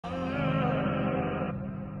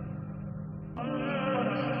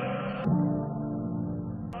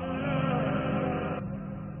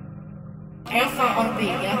Talking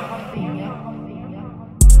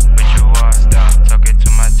to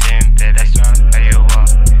my team, baby. How you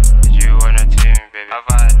want? Did you want a team, baby?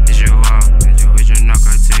 Did you want? Would you knock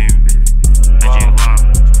a team, baby? Did you want?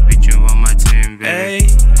 Would you want my team, baby? Hey,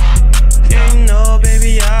 you know,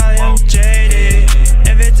 baby, I am jaded.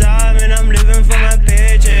 Every time and I'm living for my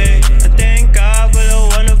paycheck. I thank God for the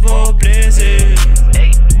wonderful blessings.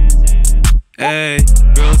 Hey,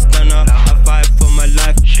 real stunner, I fight for my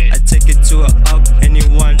life. I take it to a up,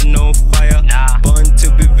 anyone, no fire. Born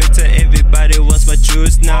to be victor, everybody wants my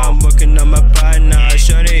juice now. I'm working on my pride now.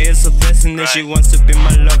 Shorty is a blessing and she wants to be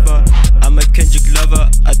my lover. I'm a Kendrick lover,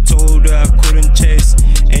 I told her I couldn't chase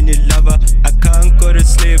any lover. I can't go to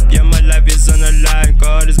sleep, yeah, my life is on the line.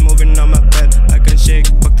 God is moving on my bed, I can shake,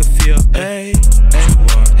 fuck the feel. Hey,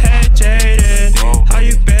 hey Jaden, how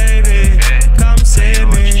you baby? Come see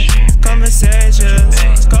me,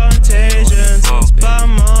 conversations, contagions, by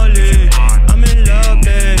Molly, I'm in love,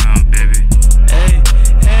 babe.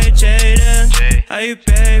 Hey Jaden, how you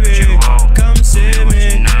baby? Come see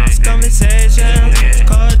me, conversations,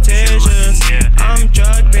 contagions, I'm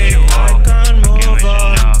drugged, baby, I can't move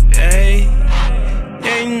on. Hey,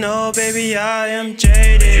 you know, baby, I am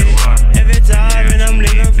jaded. Every time and I'm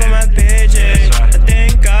living for my paycheck. I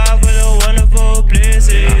thank God for the wonderful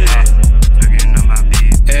blessings.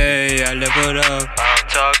 Hey, I leveled up.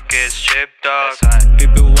 Talk is cheap, dog.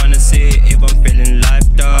 People wanna see if I'm feeling life,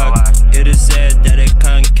 dog. It is sad that I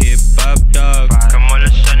can't keep up, dog. Come on,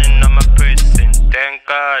 shining on my prison, thank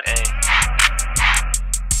God.